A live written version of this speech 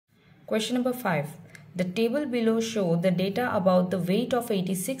Question number 5. The table below show the data about the weight of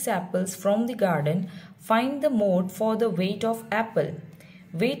 86 apples from the garden. Find the mode for the weight of apple.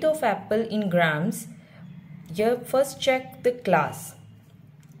 Weight of apple in grams. Here first check the class.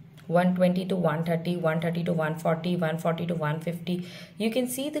 120 to 130, 130 to 140, 140 to 150. You can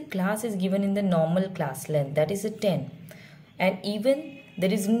see the class is given in the normal class length, that is a 10. And even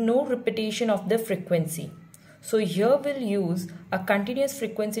there is no repetition of the frequency. So here we'll use a continuous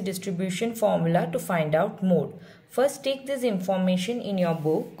frequency distribution formula to find out mode. First take this information in your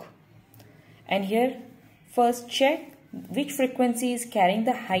book and here first check which frequency is carrying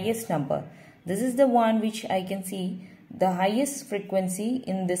the highest number. This is the one which I can see the highest frequency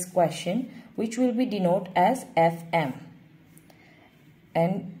in this question, which will be denoted as FM.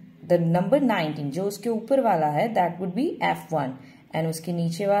 And the number 19 जो उसके ऊपर वाला है that would be F1 and उसके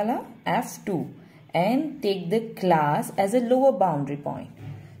नीचे वाला F2. And take the class as a lower boundary point.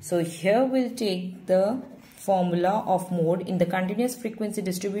 So here we'll take the formula of mode in the continuous frequency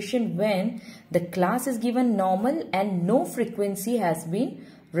distribution when the class is given normal and no frequency has been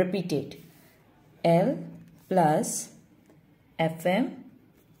repeated. L plus FM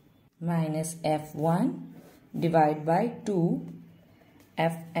minus F1 divided by 2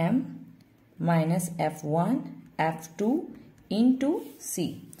 FM minus F1 F2 into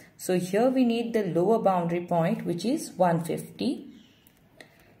C. So here we need the lower boundary point, which is 150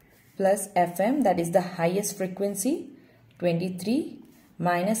 plus FM, that is the highest frequency, 23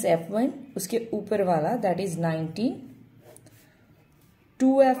 minus F1 uske upar wala, that is 19, 2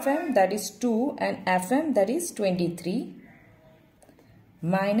 FM, that is 2, and FM, that is 23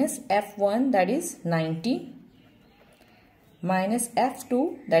 minus F1, that is 19 minus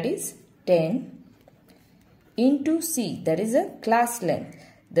F2, that is 10 into C, that is a class length.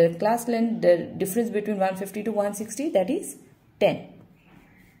 The class length, the difference between 150 to 160, that is 10.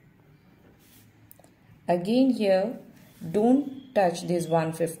 Again here, don't touch this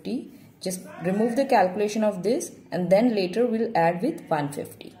 150. Just remove the calculation of this and then later we'll add with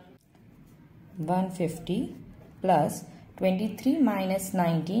 150. 150 plus 23 minus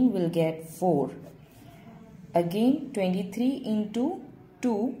 19 will get 4. Again 23 into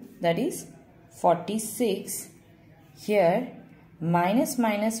 2, that is 46. Here minus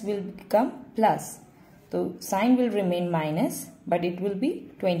minus will become plus. So sign will remain minus, but it will be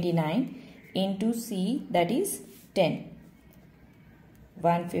 29 into C, that is 10.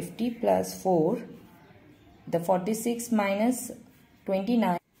 150 plus 4. The 46 minus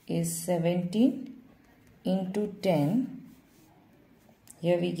 29 is 17 into 10.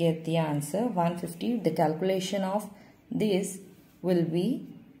 Here we get the answer 150. The calculation of this will be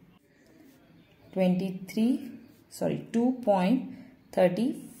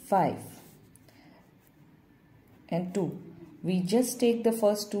 2.35 and 2. We just take the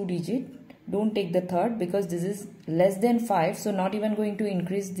first 2 digit, don't take the third because this is less than 5, so not even going to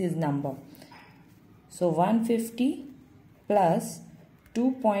increase this number. So 150 plus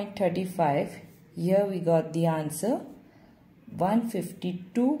 2.35, here we got the answer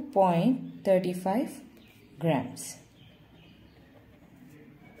 152.35 grams.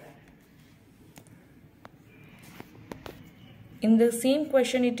 In the same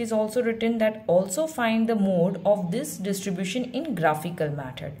question, it is also written that also find the mode of this distribution in graphical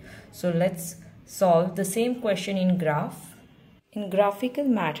method. So let's solve the same question in graph. In graphical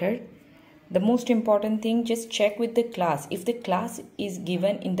method, the most important thing, just check with the class. If the class is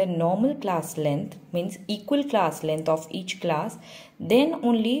given in the normal class length, means equal class length of each class, then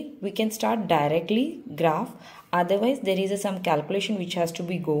only we can start directly graph. Otherwise, there is some calculation which has to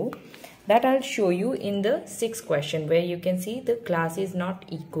be go. That I'll show you in the 6th question where you can see the class is not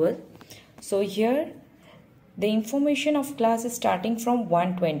equal. So here the information of class is starting from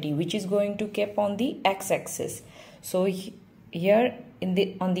 120, which is going to keep on the x-axis. So here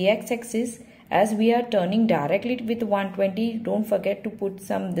on the x-axis, as we are turning directly with 120, don't forget to put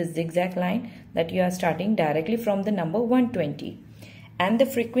the zigzag line that you are starting directly from the number 120. And the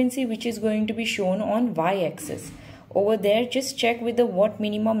frequency which is going to be shown on y-axis. Over there, just check with the what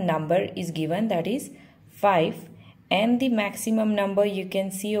minimum number is given, that is 5, and the maximum number you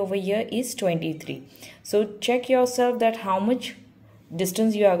can see over here is 23. So check yourself that how much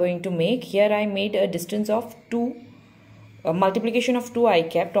distance you are going to make. Here I made a distance of 2, a multiplication of 2 I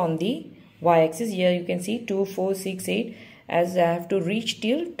kept on the y-axis. Here you can see 2, 4, 6, 8 as I have to reach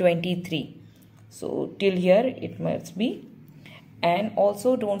till 23. So till here it must be. And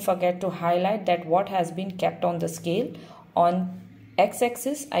also don't forget to highlight that what has been kept on the scale. On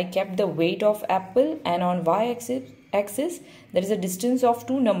x-axis I kept the weight of apple, and on y-axis there is a distance of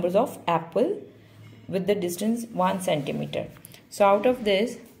 2 numbers of apple with the distance 1 centimeter. So out of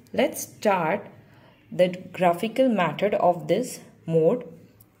this Let's start the graphical method of this mode.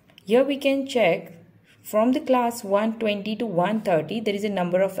 Here we can check from the class 120 to 130 there is a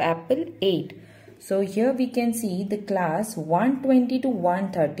number of apple 8. So here we can see the class 120 to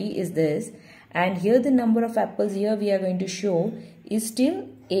 130 is this, and here the number of apples here we are going to show is still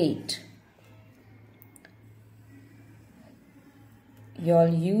 8. You all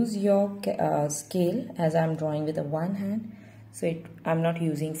use your scale, as I am drawing with a one hand, so I am not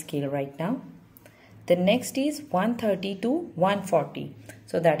using scale right now. The next is 130 to 140.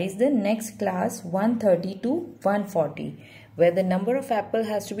 So that is the next class 130 to 140, where the number of apple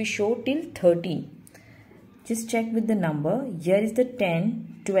has to be shown till 13. Just check with the number. Here is the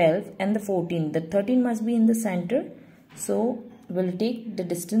 10, 12 and the 14. The 13 must be in the center. So we'll take the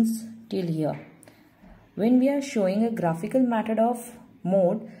distance till here. When we are showing a graphical method of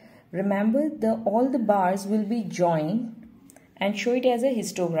mode, remember all the bars will be joined and show it as a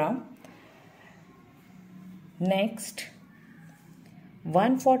histogram. Next,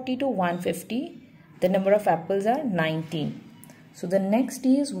 140 to 150, the number of apples are 19. So the next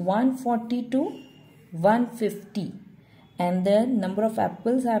is 140 to 150, and the number of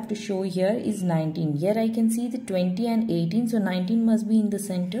apples I have to show here is 19. Here I can see the 20 and 18, so 19 must be in the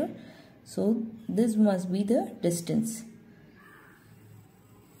center. So this must be the distance.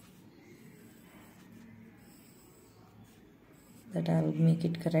 That I will make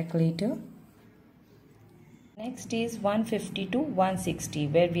it correct later. Next is 150 to 160,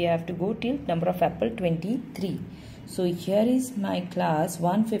 where we have to go till number of apple 23. So here is my class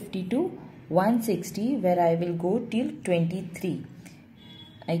 150 to 160, where I will go till 23.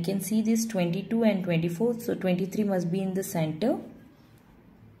 I can see this 22 and 24, so 23 must be in the center.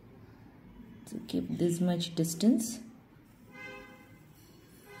 So keep this much distance.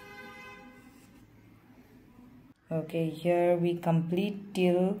 Okay, here we complete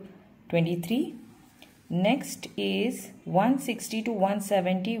till 23. Next is 160 to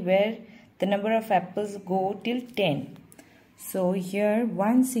 170, where the number of apples go till 10. So here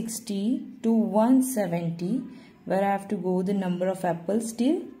 160 to 170, where I have to go the number of apples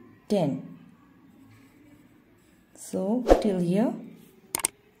till 10. So till here.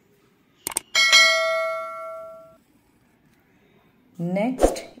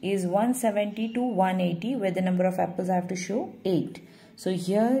 Next is 170 to 180, where the number of apples I have to show 8. So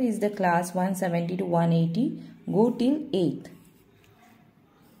here is the class 170 to 180, go till 8.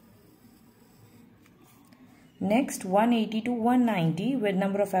 Next 180 to 190, where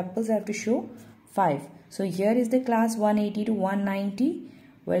number of apples I have to show 5. So here is the class 180 to 190,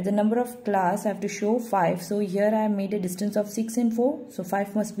 where the number of class I have to show 5. So here I have made a distance of 6 and 4. So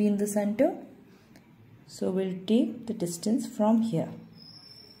 5 must be in the center. So we'll take the distance from here.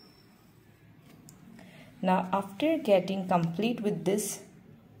 Now after getting complete with this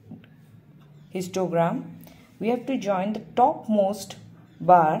histogram, we have to join the topmost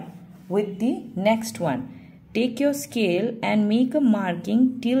bar with the next one. Take your scale and make a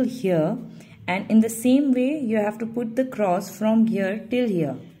marking till here, and in the same way you have to put the cross from here till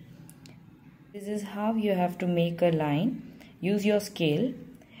here. This is how you have to make a line. Use your scale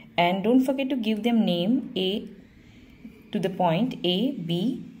and don't forget to give them name A to the point A,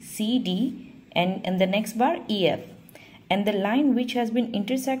 B, C, D, and the next bar EF, and the line which has been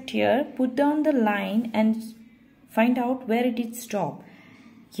intersect here, put down the line and find out where it is stop.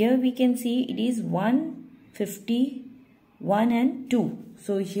 Here we can see it is 150, 1 and 2.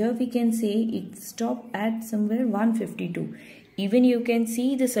 So here we can say it stop at somewhere 152. Even you can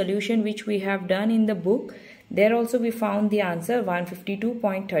see the solution which we have done in the book. There also we found the answer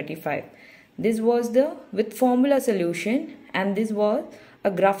 152.35. This was the with formula solution, and this was a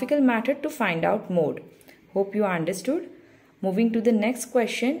graphical method to find out mode. Hope you understood. Moving to the next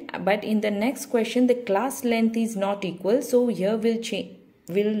question, but in the next question the class length is not equal, so here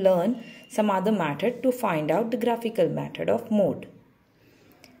we'll learn some other method to find out the graphical method of mode.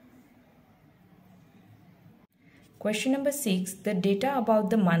 Question number 6. The data about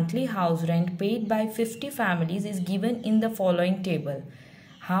the monthly house rent paid by 50 families is given in the following table.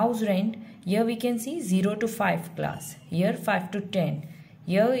 House rent, here we can see 0 to 5 class, here 5 to 10.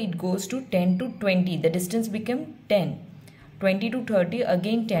 Here it goes to 10 to 20, the distance become 10. 20 to 30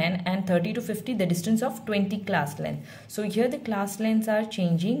 again 10, and 30 to 50 the distance of 20 class length. So here the class lengths are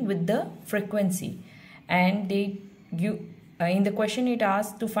changing with the frequency, and in the question it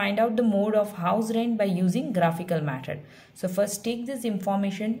asks to find out the mode of house rent by using graphical method. So first take this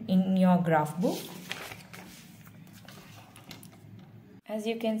information in your graph book. As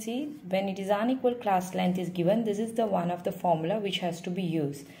you can see, when it is unequal class length is given, this is the one of the formula which has to be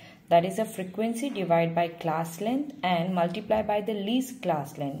used. that is a frequency divided by class length and multiply by the least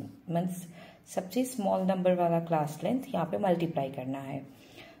class length. Means सबसे small number वाला class length यहाँ पे multiply करना है.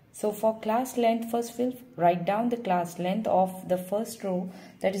 So for class length, first we'll write down the class length of the first row,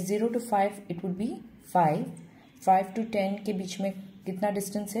 that is 0 to 5. It would be 5. 5 to 10 के बीच में कितना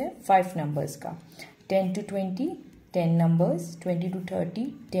distance है? 5 numbers का. 10 to 20, 10 numbers. 20 to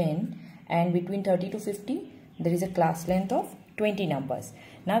 30, 10. And between 30 to 50, there is a class length of 20 numbers.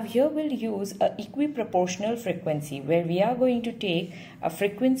 Now here we'll use a equiproportional frequency where we are going to take a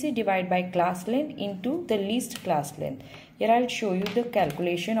frequency divided by class length into the least class length. Here I'll show you the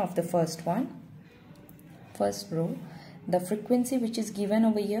calculation of the first one. First row, the frequency which is given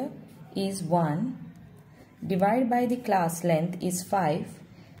over here is 1 divided by the class length is 5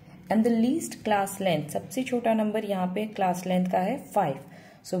 and the least class length, सबसे छोटा number यहाँ पे class length का है 5.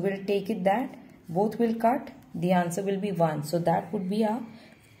 So we'll take it that both will cut, the answer will be 1. So that would be a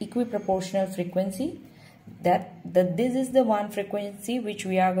equiproportional frequency. This is the one frequency which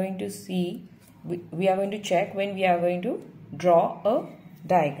we are going to see, we are going to check when we are going to draw a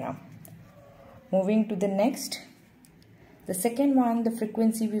diagram. Moving to the next, the second one, the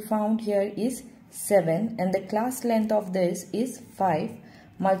frequency we found here is 7 and the class length of this is 5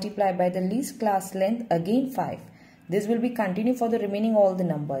 multiplied by the least class length again 5. This will be continued for the remaining all the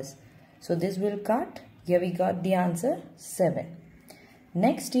numbers. So this will cut. Here we got the answer 7.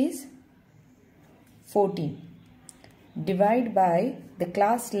 Next is 14. Divide by the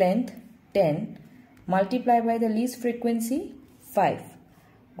class length 10 multiply by the least frequency 5.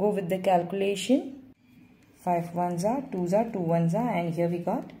 Go with the calculation. 5 ones are, 2s are, 2 ones are, and here we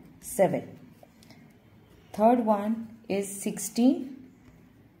got 7. Third one is 16.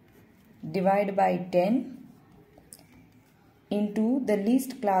 Divide by 10 into the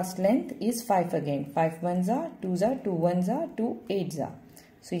least class length is 5 again. 5 ones are, 2s are, 2 ones are, 2 8s are.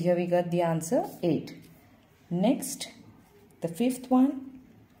 So here we got the answer 8. Next, the fifth one,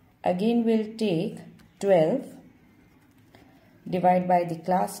 again we'll take 12 divide by the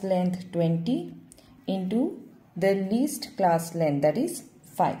class length 20 into the least class length, that is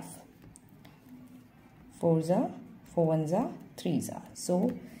 5. 4s are, 4 ones are, 3s are.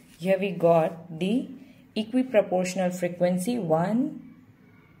 So here we got the equiproportional frequency 1,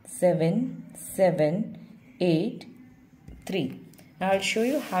 7, 7, 8, 3. Now I'll show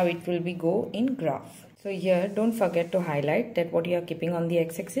you how it will be go in graph. So here don't forget to highlight that what you are keeping on the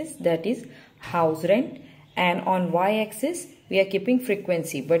x-axis, that is house rent, and on y-axis we are keeping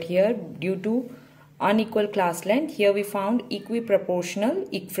frequency, but here due to unequal class length, here we found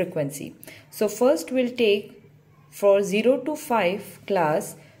equiproportional frequency. So first we'll take for 0 to 5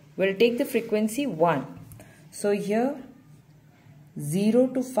 class, we'll take the frequency 1. So here 0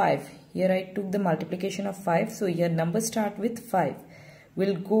 to 5, here I took the multiplication of 5, so here numbers start with 5.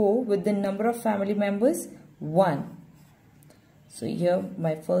 We'll go with the number of family members 1. So here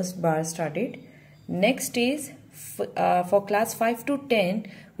my first bar started. Next is for class 5 to 10,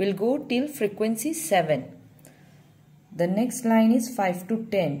 we'll go till frequency 7. The next line is 5 to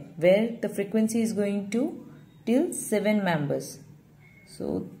 10, where the frequency is going to till 7 members.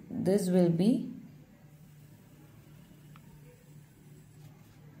 So this will be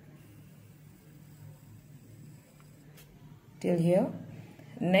till here.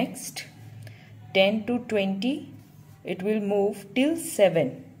 Next 10 to 20, it will move till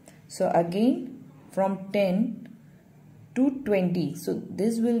 7. So again from 10 to 20. So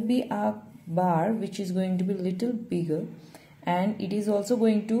this will be a bar which is going to be little bigger, and it is also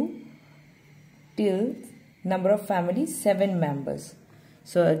going to till number of families 7 members.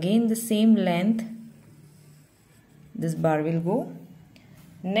 So again the same length this bar will go.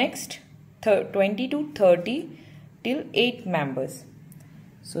 Next 20 to 30 till 8 members.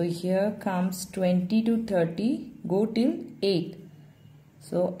 So here comes 20 to 30, go till 8.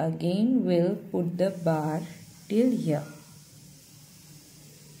 So again we'll put the bar till here.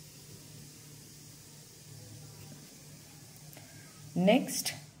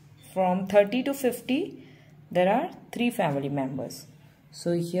 Next, from 30 to 50, there are 3 family members.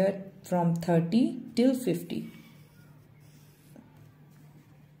 So here from 30 till 50,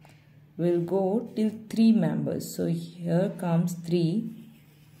 we'll go till 3 members. So here comes 3.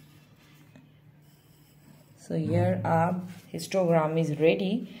 So here our histogram is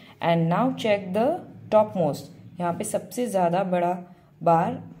ready, and now check the topmost. यहाँ पे सबसे ज़्यादा बड़ा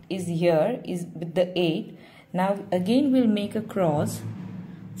bar is here, is with the 8. Now again we'll make a cross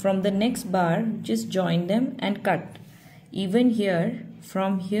from the next bar, just join them and cut. Even here,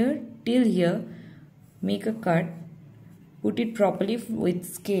 from here till here, make a cut, put it properly with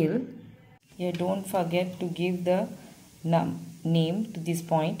scale. Here don't forget to give the name to this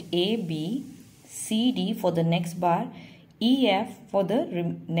point A, B, C, D for the next bar, E, F for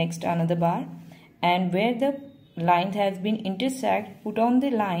the next another bar, and where the line has been intersect, put on the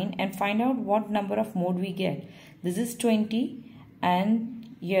line and find out what number of mode we get. This is 20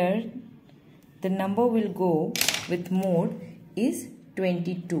 and here the number will go with mode is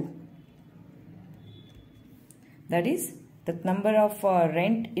 22. That is, the number of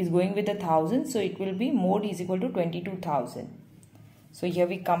rent is going with 1,000, so it will be mode is equal to 22,000. So here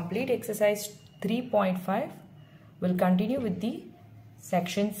we complete exercise 3.5. We'll continue with the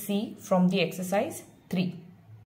section C from the exercise 3.